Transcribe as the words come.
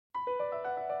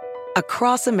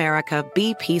Across America,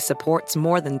 BP supports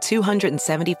more than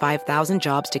 275,000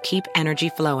 jobs to keep energy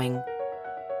flowing.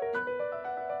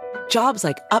 Jobs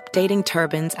like updating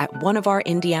turbines at one of our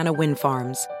Indiana wind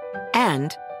farms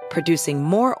and producing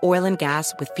more oil and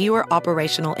gas with fewer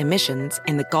operational emissions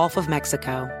in the Gulf of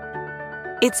Mexico.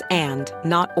 It's and,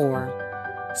 not or.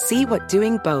 See what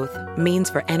doing both means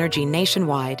for energy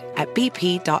nationwide at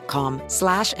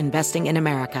bp.com/investing in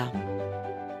America.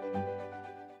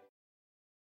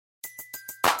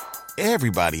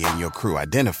 Everybody in your crew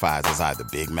identifies as either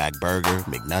Big Mac Burger,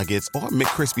 McNuggets, or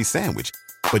McCrispy Sandwich.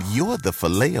 But you're the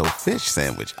Filet-O-Fish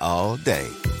Sandwich all day.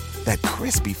 That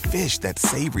crispy fish, that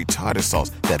savory tartar sauce,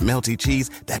 that melty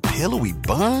cheese, that pillowy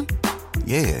bun.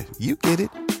 Yeah, you get it.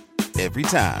 Every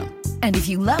time. And if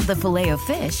you love the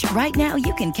Filet-O-Fish, right now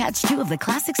you can catch two of the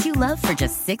classics you love for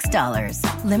just $6.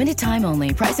 Limited time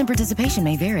only. Price and participation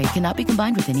may vary. Cannot be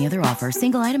combined with any other offer.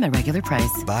 Single item at regular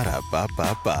price.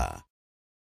 Ba-da-ba-ba-ba.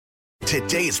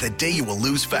 Today is the day you will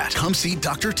lose fat. Come see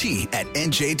Dr. T at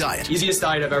NJ Diet. Easiest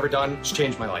diet I've ever done. It's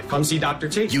changed my life. Come see Dr.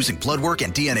 T. Using blood work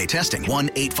and DNA testing.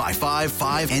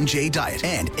 1-855-5NJ-DIET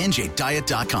and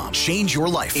NJDiet.com. Change your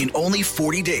life in only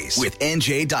 40 days with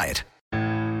NJ Diet.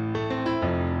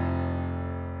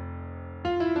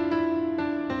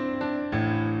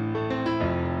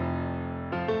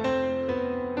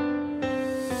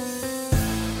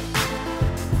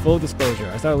 Full disclosure,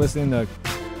 I started listening to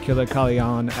Killer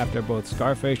Kalian after both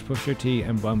Scarface, Pusha T,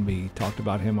 and Bun B talked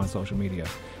about him on social media.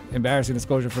 Embarrassing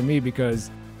disclosure for me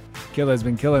because Killer has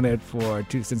been killing it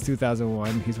since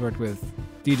 2001. He's worked with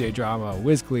DJ Drama,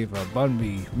 Wiz Khalifa, Bun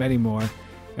B, many more.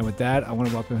 And with that, I want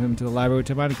to welcome him to the Library with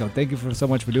Tim Monaco. Thank you so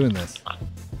much for doing this.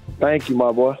 Thank you,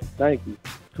 my boy. Thank you.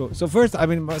 Cool. So first,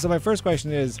 my first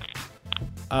question is,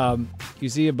 you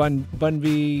see a Bun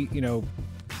B,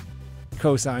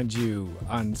 co-signed you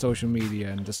on social media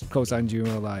and just co-signed you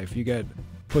in real life. You get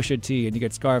Pusha T and you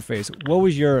get Scarface. What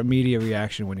was your immediate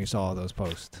reaction when you saw all those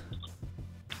posts?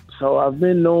 So I've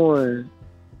been knowing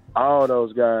all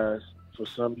those guys for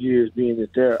some years, being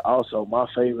that they're also my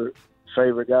favorite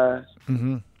guys.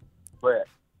 Mm-hmm. But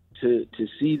to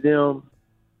see them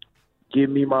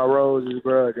give me my roses,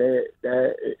 bro, that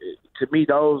to me,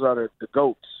 those are the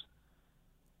GOATs.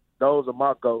 Those are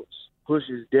my GOATs. Push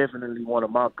is definitely one of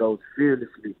my goats,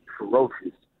 fearlessly,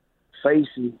 ferocious.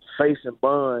 Facing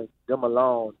Bun, them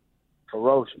alone,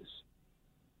 ferocious.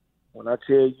 When I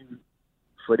tell you,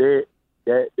 for that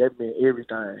meant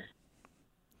everything.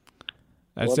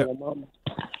 That's it. All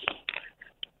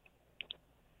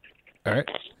right.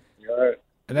 All right.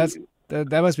 And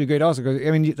that must be great also,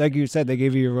 because, like you said, they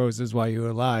gave you your roses while you were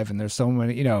alive, and there's so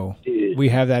many, Yeah. We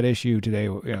have that issue today.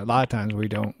 A lot of times we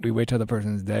wait till the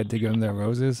person's dead to give them their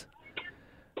roses.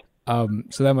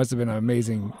 So that must have been an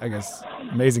amazing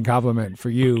compliment for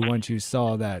you once you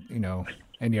saw that,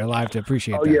 and you're alive to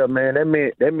appreciate that. Oh yeah, man, that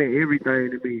meant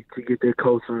everything to me to get that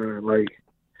cosign. Like,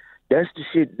 that's the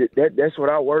shit that's what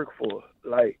I work for.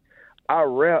 Like, I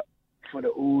rap for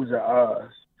the oohs and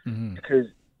ahs. Mm-hmm. Because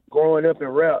growing up in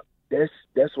rap, that's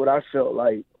what I felt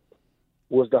like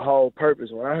was the whole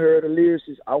purpose. When I heard the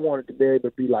lyricists, I wanted to be able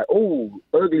to be like, ooh,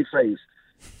 ugly face.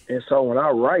 And so when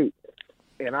I write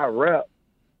and I rap,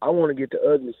 I want to get the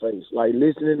ugly face. Like,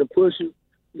 listening to Pusha,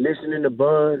 listening to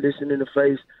Bun, listening to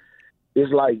Face,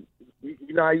 it's like,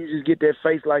 how you just get that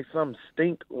face like something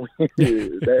stink?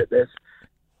 That's.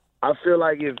 I feel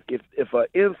like if a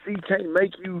MC can't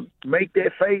make you make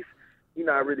that face, you're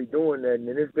not really doing that. And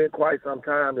it's been quite some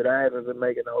time that I haven't been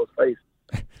making those faces.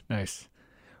 Nice.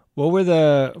 What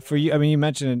were for you? You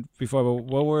mentioned it before, but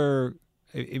what were,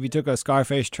 if you took a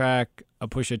Scarface track, a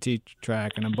Pusha T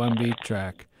track, and a Bun B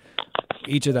track,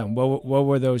 each of them, what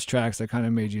were those tracks that kind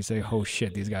of made you say, oh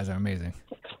shit, these guys are amazing?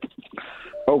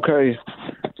 Okay.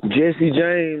 Jesse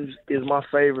James is my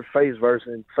favorite Face verse,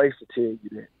 and Face to tell you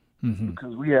that. Mm-hmm.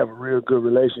 Because we have a real good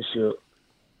relationship.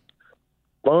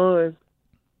 Bun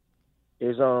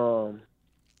is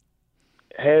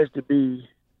has to be,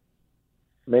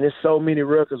 man, there's so many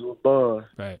records with Bun.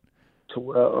 Right. To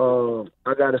where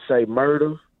I gotta say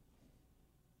Murder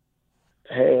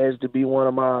has to be one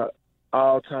of my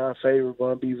all-time favorite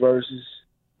Bun B verses,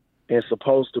 and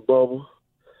Supposed to Bubble.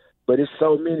 But it's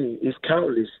so many, it's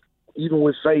countless. Even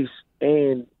with Face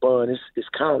and Bun, it's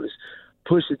countless.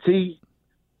 Pusha T,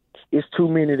 it's too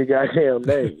many to goddamn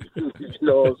name. You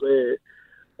know what I'm saying?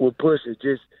 With Pusha,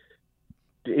 just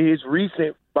his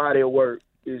recent body of work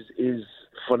is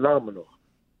phenomenal.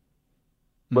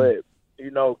 But,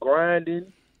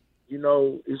 Grinding,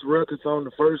 his records on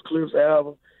the First Clips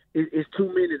album, it's too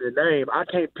many to name. I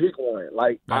can't pick one.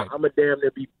 Like, right. I'm a damn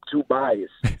near be too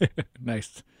biased.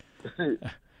 Nice.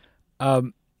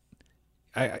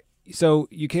 So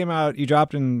you came out, you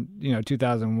dropped in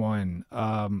 2001.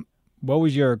 What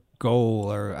was your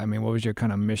goal, or what was your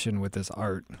kind of mission with this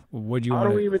art? Would you? I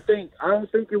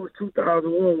don't think it was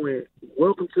 2001 when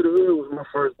Welcome to the Hood was my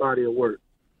first body of work,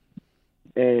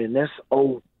 and that's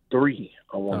 '03.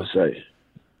 I want to say.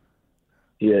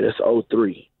 Yeah, that's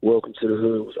 '03. Welcome to the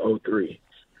Hood was '03,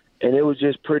 and it was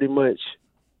just pretty much.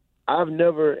 I've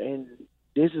never, and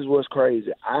this is what's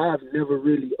crazy. I've never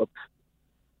really.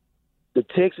 The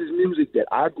Texas music that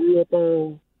I grew up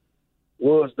on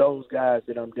was those guys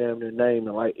that I'm damn near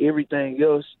naming. Like everything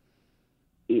else,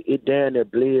 it damn near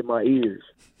bled my ears.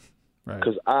 Right.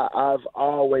 Because I've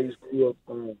always grew up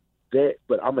on that,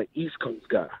 but I'm an East Coast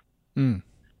guy.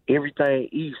 Everything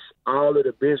East, all of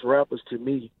the best rappers to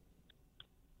me,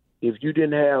 if you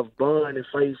didn't have Bun and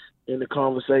Face in the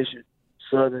conversation,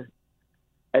 Southern,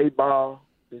 8Ball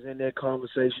is in that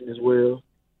conversation as well.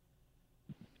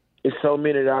 It's so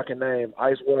many that I can name.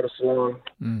 Ice Water Slum.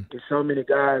 There's so many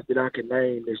guys that I can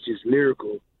name that's just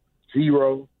lyrical.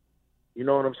 Zero. You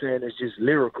know what I'm saying? It's just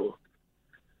lyrical.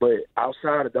 But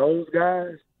outside of those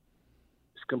guys,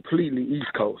 it's completely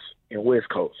East Coast and West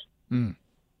Coast.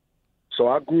 So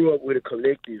I grew up with a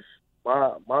collective.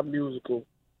 My musical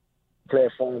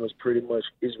platform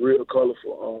is real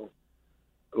colorful.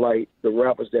 Like the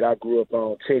rappers that I grew up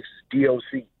on, Texas,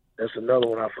 DOC. That's another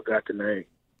one I forgot the name.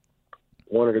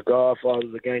 One of the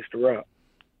godfathers of gangster rap.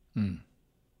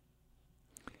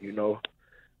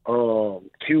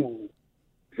 Q,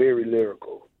 very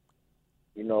lyrical.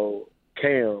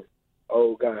 Cam,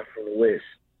 old guy from the West,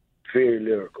 very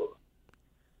lyrical.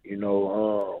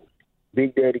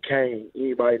 Big Daddy Kane,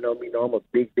 anybody know me know I'm a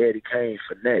Big Daddy Kane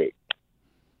fanatic.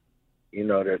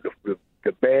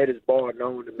 The baddest bar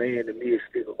known to man to me is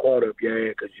stick a quarter up your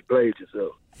ass because you played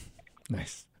yourself.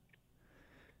 Nice.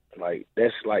 Like,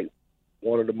 that's like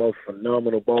one of the most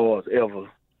phenomenal bars ever.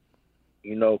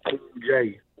 Cool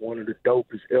J, one of the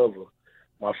dopest ever.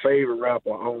 My favorite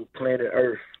rapper on planet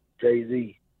Earth,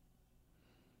 Jay-Z.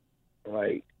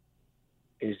 Like,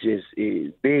 it's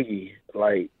Biggie.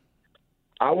 Like,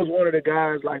 I was one of the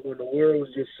guys, like, when the world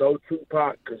was just so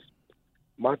Tupac, because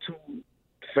my two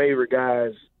favorite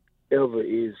guys ever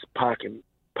is Pac and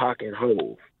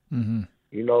Hov.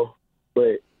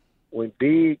 But when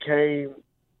Big came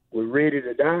with Ready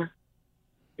to Die,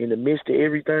 in the midst of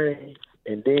everything,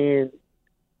 and then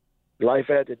Life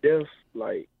After Death,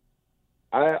 like,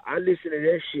 I listen to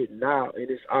that shit now, and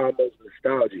it's almost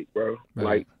nostalgic, bro. Right.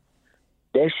 Like,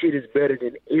 that shit is better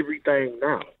than everything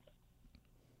now.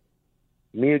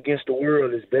 Me Against the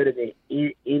World is better than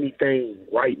anything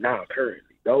right now,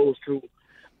 currently. Those two,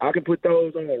 I can put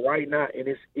those on right now, and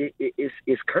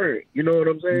it's current. You know what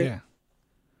I'm saying? Yeah.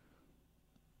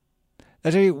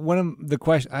 That's actually one of the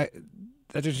questions.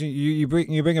 That's actually, you bring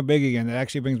a Biggie again. That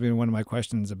actually brings me to one of my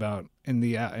questions about in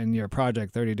your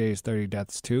project 30 Days, 30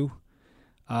 Deaths 2.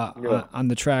 On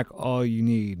the track All I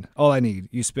Need,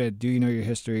 you spit, do you know your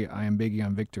history? I am Biggie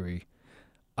on Victory.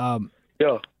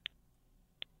 Yeah.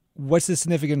 What's the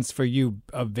significance for you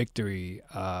of Victory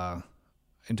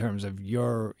in terms of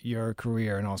your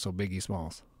career and also Biggie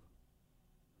Smalls?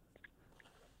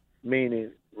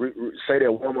 Meaning, say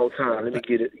that one more time. Let me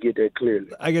get that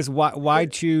clearly. I guess why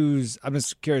choose? I'm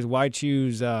just curious. Why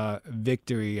choose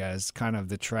Victory as kind of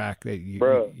the track that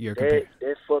you're comparing?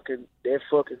 That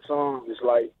fucking song is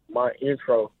like my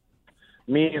intro.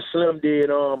 Me and Slim did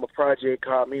a project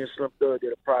called. Me and Slim Thug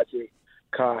did a project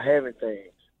called Having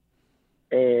Things,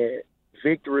 and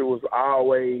Victory was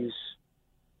always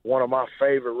one of my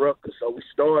favorite records. So we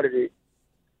started it.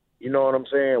 You know what I'm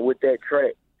saying, with that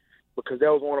track. Because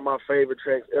that was one of my favorite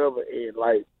tracks ever, and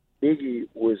like Biggie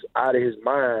was out of his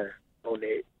mind on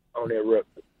that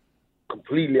record,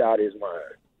 completely out of his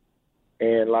mind.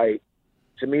 And like,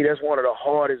 to me, that's one of the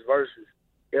hardest verses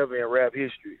ever in rap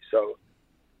history. So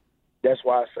that's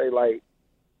why I say, like,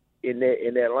 in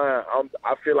that line,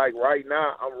 I feel like right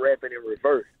now I'm rapping in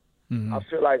reverse. I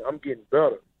feel like I'm getting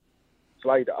better. It's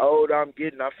like the older I'm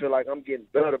getting, I feel like I'm getting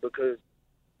better because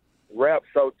rap's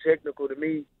so technical to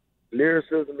me.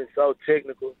 Lyricism is so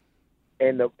technical,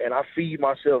 and I feed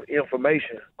myself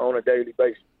information on a daily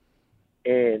basis.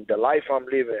 And the life I'm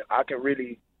living, I can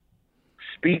really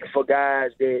speak for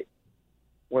guys that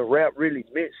when rap really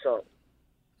meant something.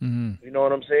 You know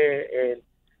what I'm saying? And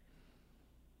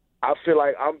I feel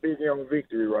like I'm Biggie on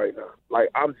Victory right now. Like,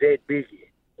 I'm that Biggie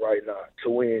right now to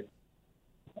when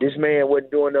this man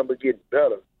wasn't doing nothing but getting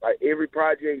better. Like, every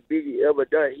project Biggie ever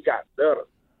done, he got better.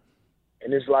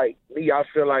 And it's like, me, I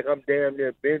feel like I'm damn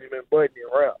near Benjamin Button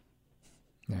in rap.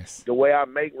 Nice. The way I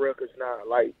make records now,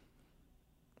 like,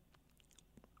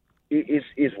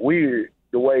 it's weird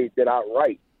the way that I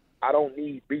write. I don't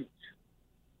need beats.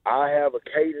 I have a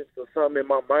cadence or something in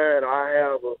my mind. I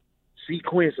have a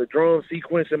sequence, a drum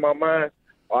sequence in my mind,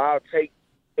 or I'll take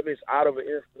elements out of an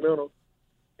instrumental,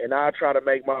 and I'll try to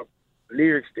make my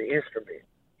lyrics the instrument.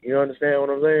 You understand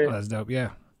what I'm saying? Oh, that's dope.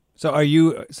 Yeah. So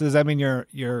does that mean do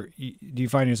you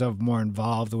find yourself more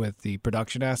involved with the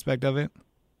production aspect of it?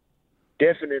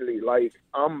 Definitely. Like,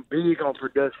 I'm big on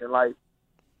production. Like,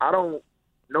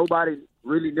 nobody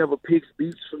really never picks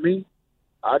beats for me.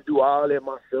 I do all that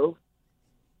myself.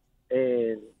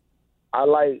 And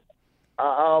I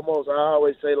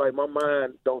always say, like, my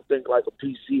mind don't think like a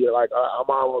PC. Like, I'm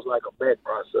almost like a Mac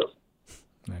processor.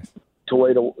 Nice. The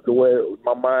way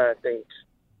my mind thinks.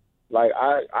 Like,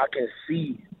 I can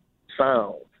see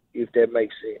sound, if that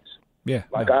makes sense. Yeah.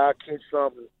 Like, I catch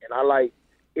something, and I like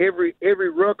every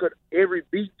record, every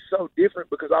beat so different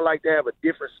because I like to have a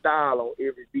different style on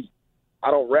every beat.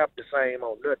 I don't rap the same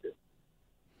on nothing.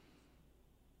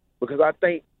 Because I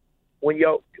think when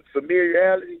your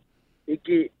familiarity,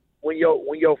 when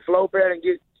your flow pattern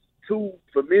gets too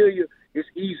familiar, it's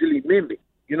easily mimicked.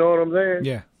 You know what I'm saying?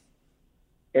 Yeah.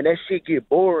 And that shit get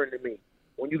boring to me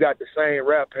when you got the same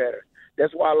rap pattern.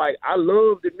 That's why, like, I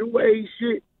love the new age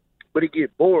shit, but it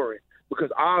get boring because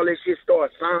all that shit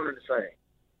starts sounding the same.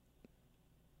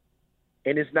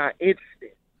 And it's not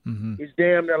interesting. Mm-hmm. It's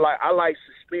damn near like, I like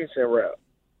suspense in rap.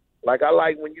 Like, I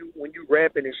like when you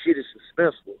rapping and shit is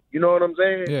suspenseful. You know what I'm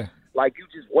saying? Yeah. Like, you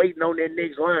just waiting on that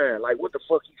next line. Like, what the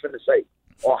fuck you finna say?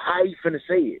 Or how you finna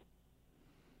say it?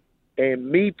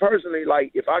 And me personally,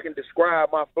 like, if I can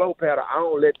describe my flow pattern, I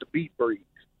don't let the beat breathe.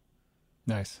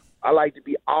 Nice. I like to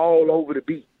be all over the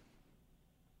beat.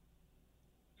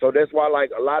 So that's why,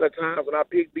 like, a lot of times when I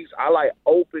pick beats, I like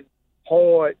open,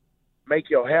 hard, make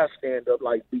your hair stand up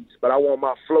like beats. But I want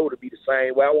my flow to be the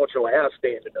same way. I want your hair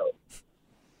standing up.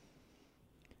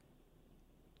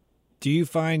 Do you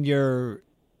find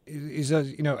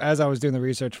as I was doing the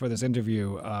research for this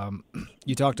interview,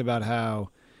 you talked about how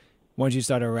once you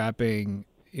started rapping,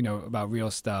 about real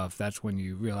stuff, that's when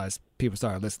you realized people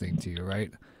started listening to you,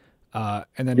 right?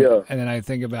 And then I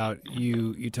think about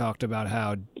you talked about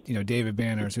how, David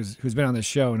Banners, who's been on this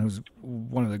show and who's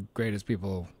one of the greatest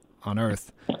people on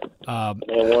earth. And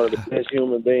one of the best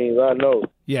human beings I know.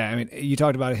 Yeah, I mean, you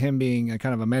talked about him being a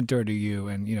kind of a mentor to you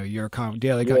and, your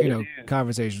daily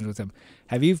conversations with him.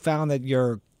 Have you found that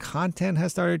your content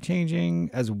has started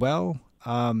changing as well?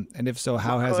 And if so,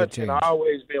 how has it changed? I've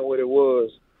always been what it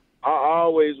was. I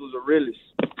always was a realist.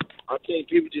 I think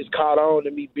people just caught on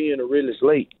to me being a realist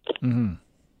late. Mm-hmm.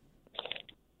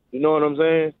 You know what I'm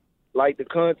saying? Like the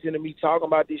content of me talking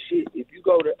about this shit. If you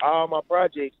go to all my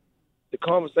projects, the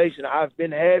conversation I've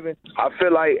been having, I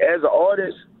feel like as an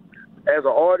artist,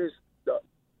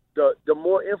 the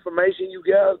more information you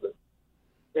gather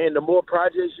and the more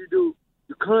projects you do,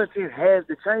 the content has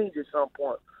to change at some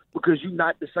point because you're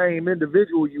not the same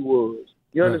individual you was.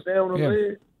 You understand what I'm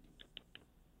saying?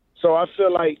 So I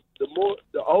feel like the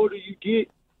older you get,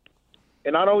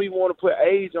 and I don't even want to put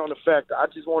age on the factor, I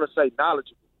just want to say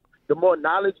knowledgeable. The more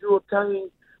knowledge you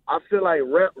obtain, I feel like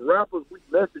rappers, we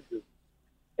messengers.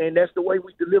 And that's the way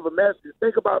we deliver messages.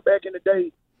 Think about back in the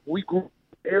day, we grew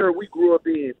up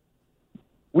in.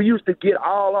 We used to get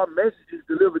all our messages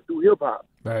delivered through hip-hop.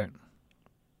 Right.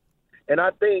 And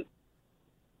I think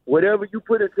whatever you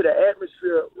put into the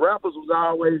atmosphere, rappers was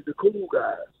always the cool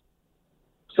guys.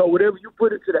 So whatever you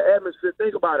put into the atmosphere,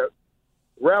 think about it.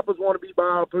 Rappers want to be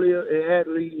ball players and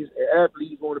athletes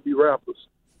want to be rappers.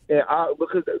 And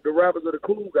because the rappers are the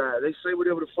cool guys. They say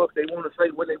whatever the fuck they want to say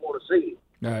when they want to say it.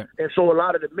 Right. And so a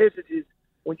lot of the messages,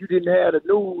 when you didn't have the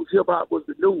news, hip-hop was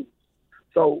the news.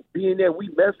 So being that we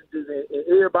messengers and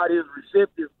everybody is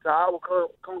receptive to our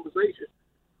conversation,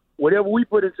 whatever we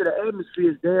put into the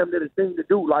atmosphere is damn near the thing to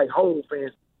do, like Hov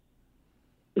fans.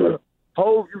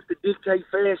 Hov used to dictate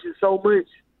fashion so much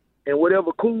and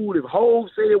whatever cool. If Hov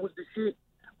said it was the shit,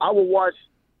 I would watch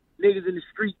niggas in the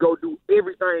street go do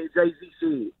everything Jay-Z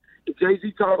said. If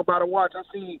Jay-Z talk about a watch, I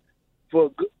seen, for a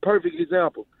perfect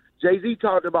example, Jay-Z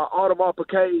talked about Audemars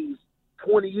Piguets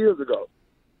 20 years ago.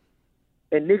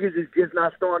 And niggas is just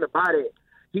not starting to buy that.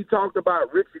 He talked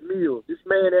about Richard Mille. This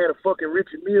man had a fucking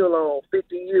Richard Mille on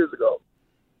 15 years ago.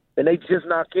 And they just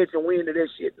not catching wind of that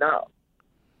shit now.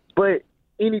 But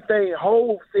anything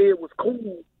Hov said was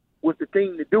cool was the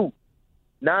thing to do.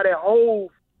 Now that Hov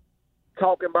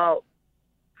talking about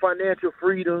financial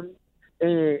freedom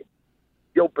and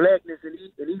your blackness, and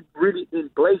he really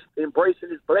embracing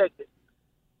his blackness,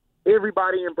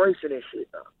 everybody embracing that shit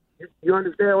now. You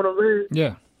understand what I'm saying?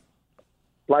 Yeah.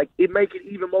 Like, it make it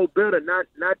even more better, not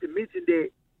to mention that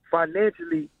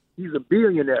financially he's a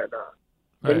billionaire now.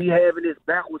 Right. And he having this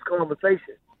backwards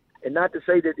conversation. And not to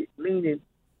say that it meaning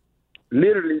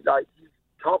literally like he's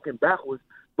talking backwards,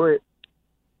 but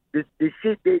the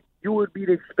shit that you would be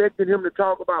expecting him to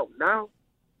talk about now,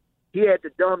 he had to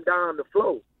dumb down the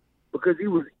flow because he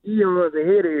was eons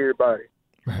ahead of everybody.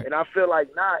 Right. And I feel like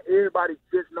now everybody's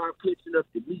just not catching up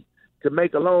to me. To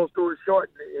make a long story short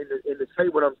and to say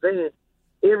what I'm saying,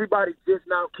 everybody's just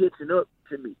now catching up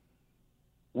to me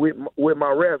with my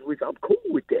raps, which I'm cool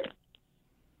with that.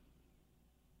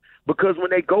 Because when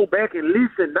they go back and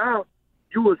listen now,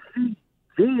 you will see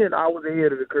then I was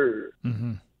ahead of the curve.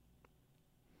 Mm-hmm.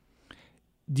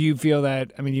 Do you feel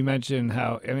that, I mean, you mentioned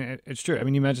how, I mean, it's true. I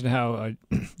mean, you mentioned how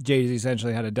Jay-Z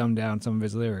essentially had to dumb down some of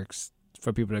his lyrics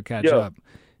for people to catch up.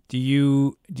 Do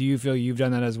you feel you've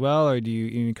done that as well, or do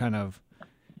you kind of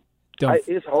don't?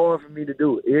 It's hard for me to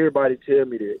do it. Everybody tell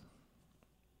me that.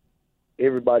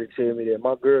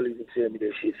 My girl even tell me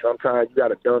that shit. Sometimes you got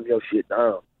to dumb your shit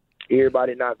down.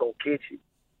 Everybody not going to catch you.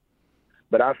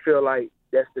 But I feel like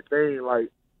that's the thing. Like,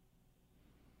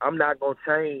 I'm not going to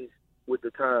change with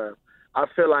the time. I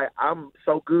feel like I'm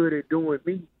so good at doing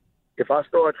me. If I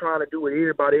start trying to do what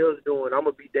everybody else is doing, I'm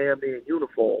going to be damn near in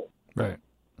uniform. Right.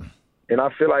 And I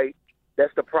feel like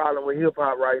that's the problem with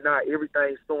hip-hop right now.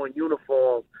 Everything's so in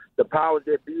uniform. The powers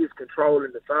that be is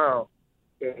controlling the sound,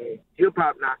 and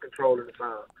hip-hop not controlling the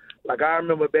sound. Like, I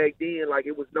remember back then, like,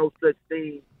 it was no such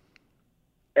thing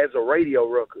as a radio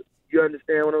record. You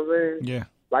understand what I'm saying? Yeah.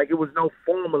 Like, it was no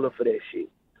formula for that shit.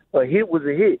 A hit was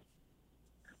a hit.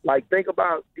 Like, think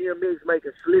about DMX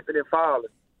making Slippin' and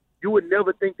Fallin'. You would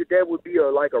never think that would be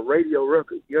like a radio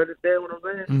record. You understand what I'm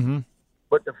saying? Mm-hmm.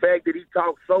 But the fact that he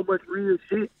talks so much real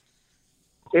shit,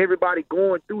 everybody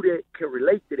going through that can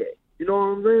relate to that. You know what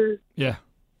I'm saying? Yeah.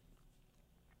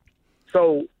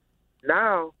 So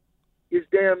now it's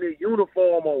damn near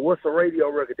uniform on what's a radio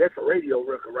record. That's a radio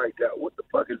record right there. What the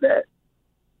fuck is that?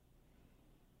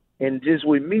 And just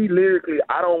with me lyrically,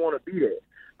 I don't want to be that.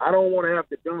 I don't want to have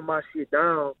to dumb my shit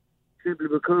down simply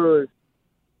because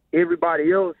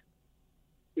everybody else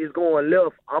is going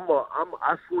left.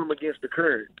 I swim against the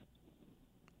current.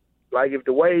 Like if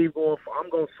the wave going, I'm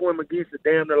gonna swim against it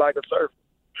damn near like a surfer,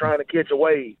 trying to catch a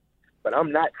wave. But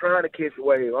I'm not trying to catch a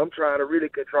wave. I'm trying to really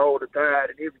control the tide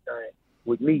and everything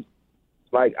with me.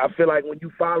 Like I feel like when you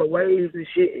follow waves and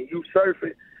shit and you surf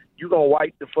it, you gonna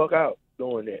wipe the fuck out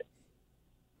doing that.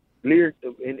 Lyric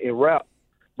and rap,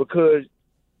 because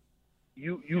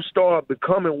you start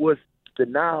becoming what's the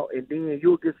now, and then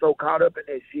you'll get so caught up in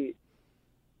that shit.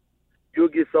 You'll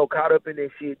get so caught up in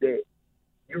that shit that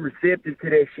you receptive to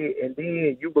that shit, and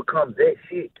then you become that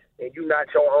shit, and you not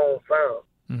your own sound.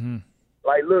 Mm-hmm.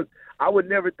 Like, look, I would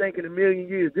never think in a million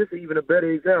years, this is even a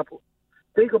better example.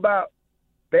 Think about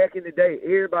back in the day,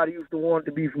 everybody used to want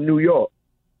to be from New York.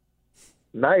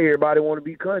 Now everybody want to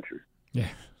be country. Yeah,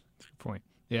 that's a good point.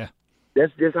 Yeah.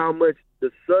 That's just how much the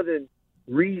Southern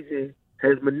region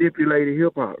has manipulated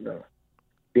hip-hop now.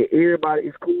 That everybody,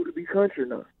 it's cool to be country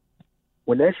now.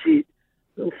 When that shit,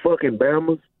 them fucking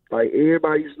Bammers, like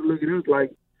everybody used to look at us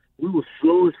like we was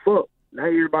slow as fuck. Now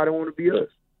everybody want to be us.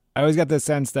 I always got the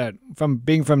sense that from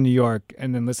being from New York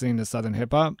and then listening to Southern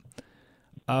hip hop,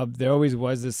 there always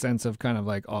was this sense of kind of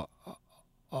like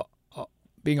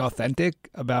being authentic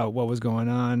about what was going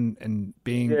on and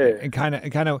being and kind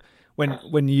of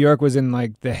when New York was in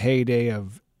like the heyday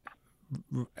of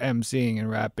MCing and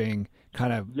rapping,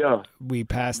 kind of we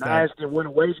passed that. And went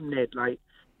away from that. Like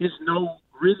it's no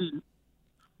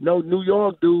New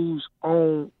York dudes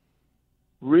on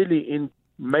really in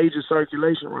major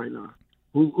circulation right now.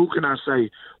 Who can I say?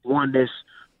 One that's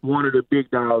one of the big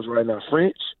dogs right now,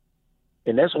 French,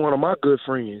 and that's one of my good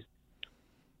friends.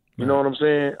 You know what I'm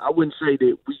saying? I wouldn't say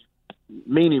that we,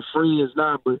 meaning friends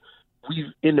now, but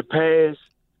we've in the past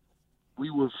we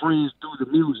were friends through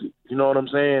the music. You know what I'm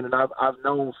saying? And I've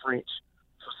known French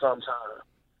for some time,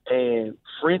 and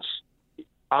French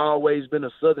always been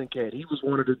a Southern cat. He was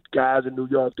one of the guys in New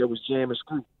York that was jamming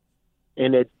Screw,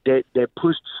 and that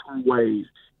pushed Screw waves.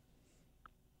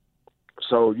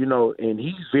 So, you know, and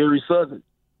he's very Southern.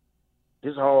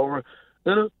 His whole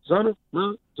that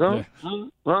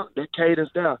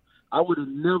cadence down. I would have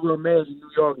never imagined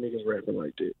New York niggas rapping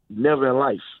like that. Never in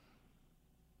life.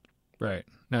 Right.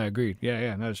 No, I agreed.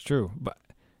 Yeah, that's true. But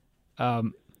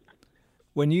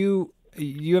when you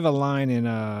have a line in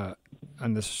on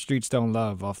the Streets Don't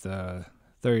Love off the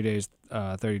 30 Days,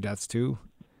 30 Deaths 2,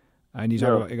 and you talk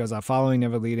about, it goes, I'm following,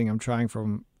 never leading, I'm trying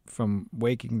from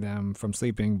waking them from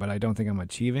sleeping, but I don't think I'm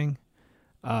achieving.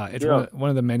 It's one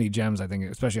of the many gems, I think,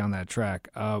 especially on that track.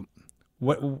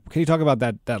 What can you talk about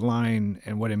that line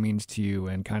and what it means to you,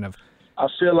 and kind of? I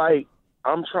feel like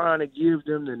I'm trying to give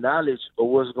them the knowledge of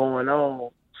what's going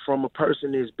on from a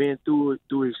person that's been through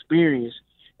experience,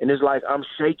 and it's like I'm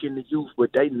shaking the youth,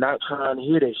 but they not trying to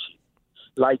hear that shit.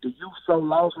 Like, the youth so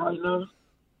lost right now.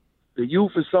 The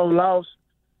youth is so lost.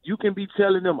 You can be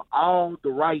telling them all the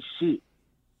right shit,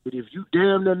 but if you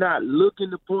damn near not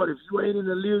looking the part, if you ain't in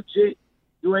a Learjet,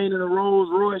 you ain't in a Rolls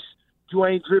Royce, you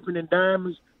ain't dripping in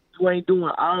diamonds, you ain't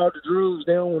doing all the drugs,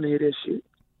 they don't want to hear that shit.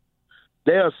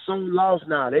 They are so lost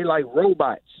now. They like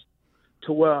robots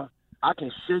to where I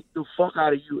can shake the fuck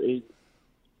out of you and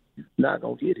you're not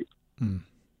going to get it.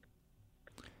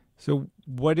 So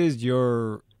what is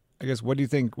your, I guess, what do you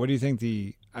think I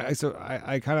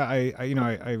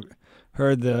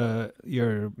heard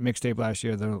your mixtape last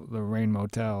year, the Rain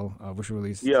Motel, which was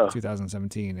released in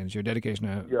 2017, and it's your dedication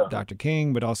to Dr.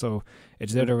 King, but also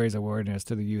it's there to raise awareness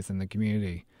to the youth and the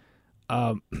community.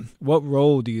 What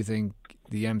role do you think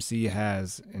the MC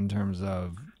has in terms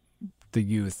of the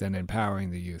youth and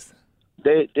empowering the youth?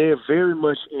 They're very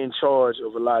much in charge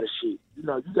of a lot of shit. You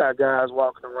know, you got guys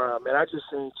walking around, man. I just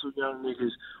seen 2 young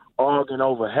niggas arguing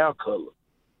over hair color.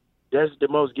 That's the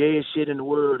most gayest shit in the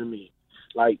world to me.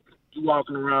 Like, you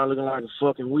walking around looking like a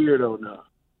fucking weirdo now.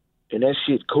 And that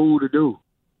shit cool to do.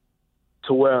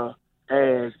 To where,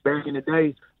 as back in the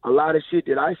day, a lot of shit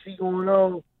that I see going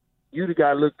on, you'd have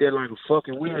got looked at like a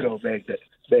fucking weirdo back then.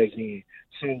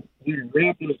 So when the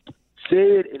rapper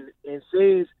said and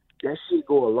says, that shit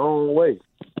go a long way.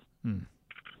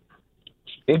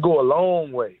 It go a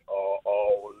long way.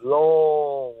 A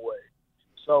long way.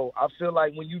 So I feel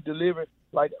like when you deliver,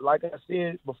 like I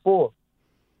said before,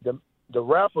 the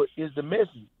rapper is the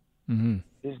messenger.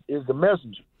 Is the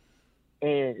messenger.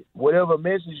 And whatever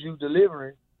message you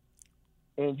delivering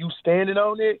and you standing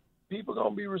on it, people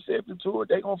gonna be receptive to it.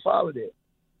 They gonna follow that.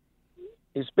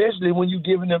 Especially when you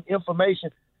giving them information.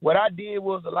 What I did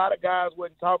was a lot of guys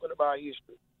wasn't talking about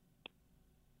history.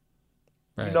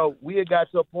 Right. You know, we had got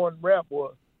to a point in rap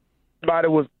where nobody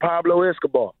was Pablo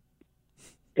Escobar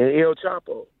and El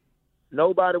Chapo.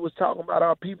 Nobody was talking about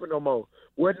our people no more.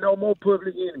 Wasn't no more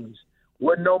Public Enemies.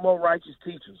 Wasn't no more Righteous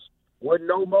Teachers. Wasn't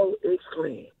no more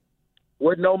X-Clan.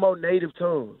 Wasn't no more Native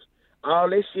Tongues. All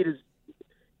that shit is...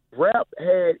 Rap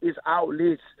had its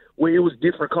outlets where it was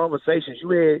different conversations. You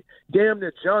had damn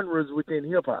near genres within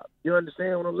hip-hop. You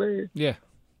understand what I'm saying? Yeah.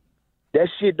 That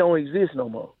shit don't exist no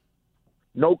more.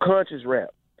 No conscious rap.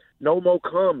 No more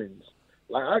commons.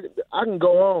 Like, I can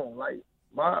go on. Like,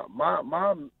 my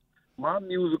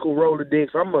musical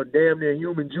Rolodex, I'm a damn near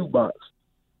human jukebox.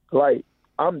 Like,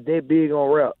 I'm that big on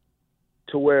rap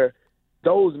to where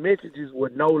those messages were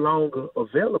no longer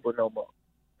available no more.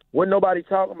 Wasn't nobody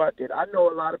talking about that. I know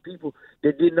a lot of people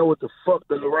that didn't know what the fuck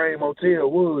the Lorraine Motel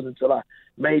was until I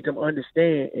made them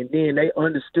understand, and then they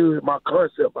understood my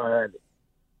concept behind it.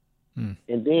 And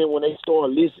then when they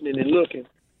started listening and looking,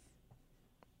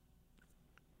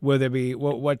 will there be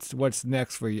what's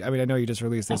next for you? I mean, I know you just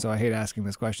released this, so I hate asking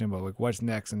this question, but like, what's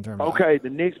next in terms? Okay, the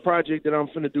next project that I'm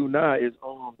finna do now is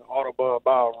on the Audubon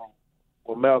Ballroom,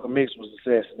 where Malcolm X was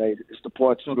assassinated. It's the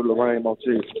part 2 to Lorraine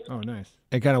Motel. Oh, nice.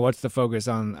 And kind of what's the focus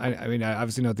on? I mean, I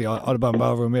obviously know what the Audubon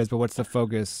Ballroom is, but what's the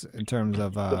focus in terms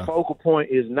of? The focal point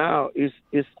is now it's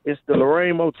the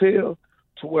Lorraine Motel,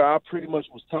 to where I pretty much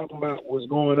was talking about what's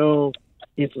going on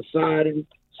in society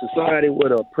with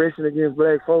the oppression against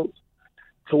black folks,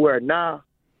 to where now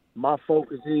my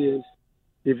focus is,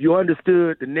 if you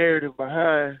understood the narrative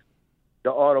behind the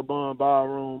Audubon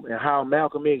Ballroom and how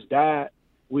Malcolm X died,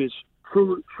 which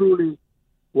truly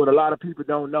what a lot of people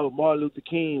don't know, Martin Luther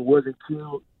King wasn't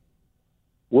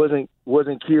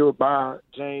killed by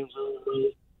James Earl,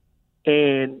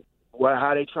 and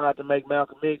how they tried to make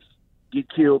Malcolm X get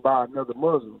killed by another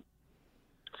Muslim.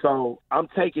 So I'm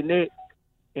taking that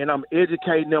and I'm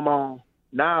educating them on,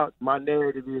 now my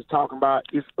narrative is talking about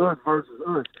it's us versus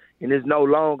us, and it's no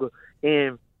longer,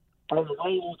 and on the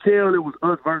Lorraine Motel, it was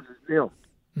us versus them.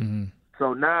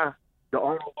 So now the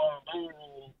Audubon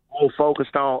more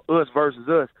focused on us versus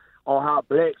us, on how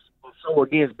blacks are so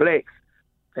against blacks,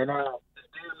 and how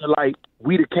it's like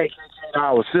we the KKK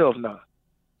ourselves now.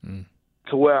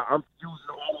 To where I'm using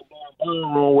the Audubon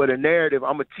Ballroom with a narrative.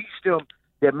 I'm gonna teach them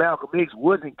that Malcolm X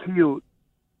wasn't killed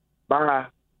by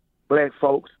black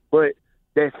folks, but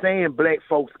they're saying black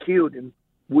folks killed him,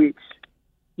 which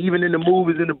even in the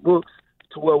movies and the books,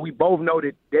 to where we both know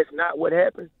that that's not what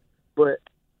happened. But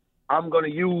I'm going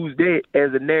to use that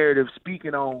as a narrative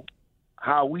speaking on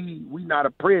how we not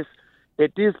oppressed.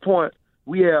 At this point,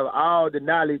 we have all the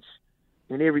knowledge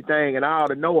and everything and all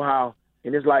the know-how,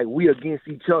 and it's like we against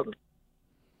each other.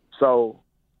 So,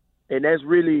 and that's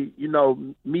really,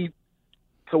 me,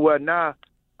 to where now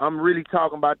I'm really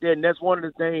talking about that. And that's one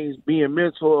of the things being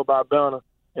mentored by Banner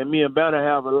and me and Banner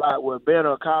have a lot where Banner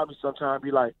will call me sometimes,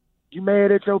 be like, "You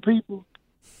mad at your people?"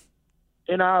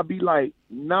 And I'll be like,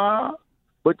 "Nah."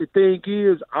 But the thing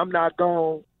is, I'm not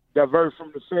going to divert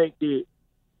from the fact that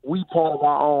we part of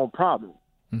our own problem.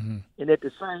 Mm-hmm. And at the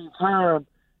same time,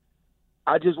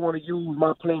 I just want to use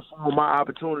my platform, my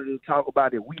opportunity to talk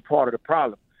about that we part of the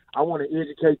problem. I want to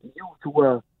educate the youth to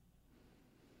where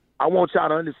I want y'all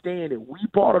to understand that we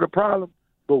part of the problem,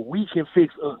 but we can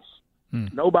fix us.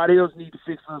 Nobody else needs to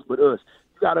fix us but us.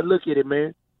 You got to look at it,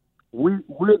 man. We're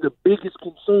the biggest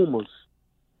consumers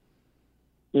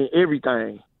in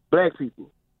everything. Black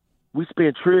people. We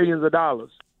spend trillions of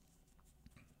dollars,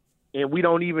 and we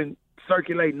don't even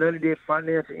circulate none of that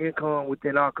financial income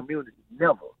within our community.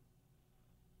 Never.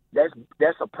 That's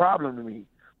a problem to me.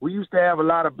 We used to have a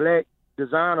lot of black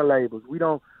designer labels. We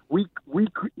don't. We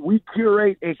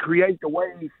curate and create the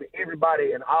ways for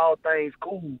everybody and all things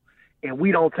cool, and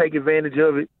we don't take advantage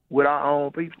of it with our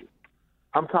own people.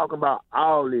 I'm talking about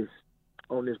all this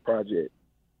on this project.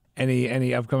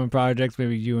 Any upcoming projects?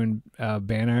 Maybe you and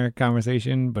Banner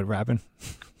conversation, but rapping.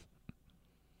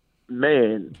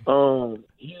 Man,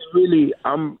 he's really.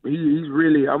 I'm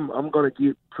gonna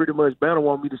get pretty much. Banner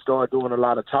want me to start doing a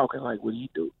lot of talking like what he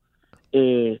do,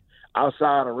 and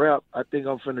outside of rap, I think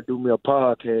I'm finna do me a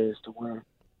podcast to where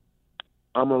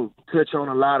I'm gonna touch on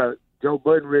a lot of. Joe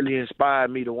Budden really inspired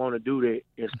me to want to do that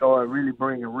and start really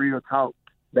bringing real talk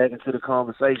back into the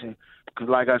conversation. Because,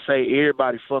 like I say,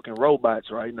 everybody fucking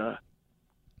robots right now.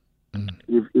 Mm.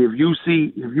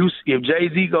 If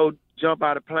Jay-Z go jump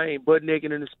out of plane butt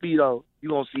naked in a Speedo, you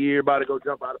gonna see everybody go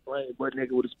jump out of plane butt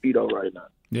naked with a Speedo right now.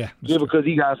 Yeah, just because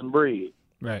he got some bread.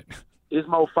 Right. It's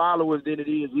more followers than it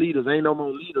is leaders. Ain't no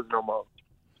more leaders no more.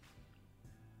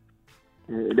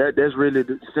 Yeah, that's really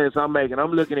the sense I'm making.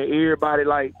 I'm looking at everybody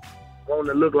like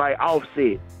wanting to look like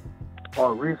Offset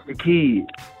or Rich the Kid.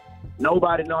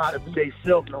 Nobody know how to be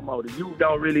themselves no more. The youth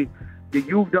don't really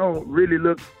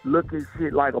look at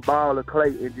shit like a ball of clay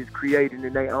and just create it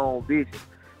in their own vision.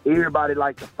 Everybody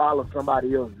like to follow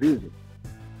somebody else's vision.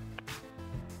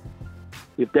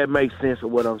 If that makes sense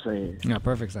of what I'm saying. Yeah,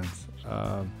 perfect sense.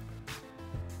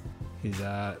 His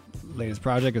latest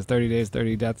project is 30 Days,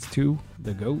 30 Deaths 2,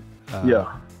 The GOAT.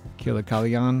 Yeah. Killer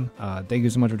Kalian. Thank you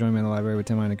so much for joining me in the library with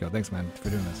Tim Heineco. Thanks, man, for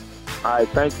doing this. All right,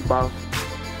 thank you, boss.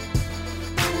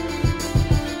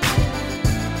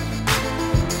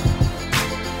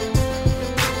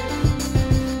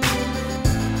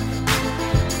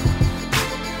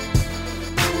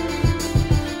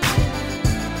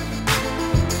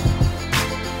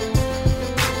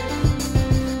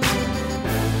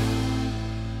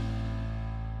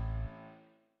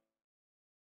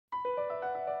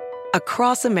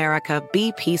 Across America,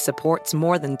 BP supports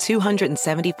more than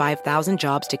 275,000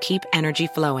 jobs to keep energy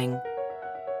flowing.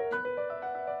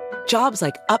 Jobs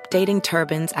like updating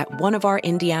turbines at one of our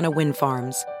Indiana wind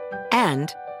farms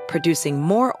and producing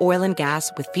more oil and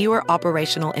gas with fewer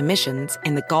operational emissions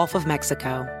in the Gulf of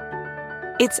Mexico.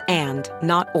 It's and,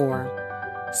 not or.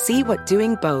 See what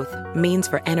doing both means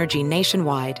for energy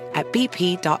nationwide at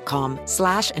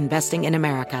bp.com/investing in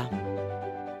America.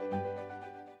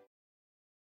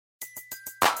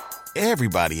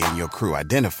 Everybody in your crew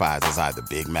identifies as either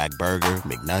Big Mac Burger,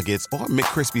 McNuggets, or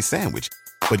McCrispy Sandwich.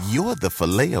 But you're the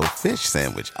Filet-O-Fish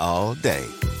Sandwich all day.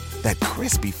 That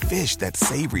crispy fish, that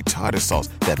savory tartar sauce,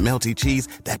 that melty cheese,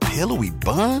 that pillowy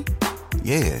bun.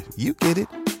 Yeah, you get it.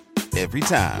 Every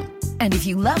time. And if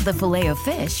you love the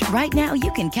Filet-O-Fish, right now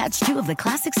you can catch two of the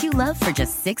classics you love for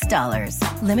just $6.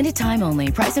 Limited time only.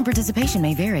 Price and participation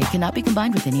may vary. Cannot be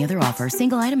combined with any other offer.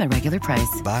 Single item at regular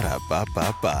price.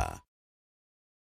 Ba-da-ba-ba-ba.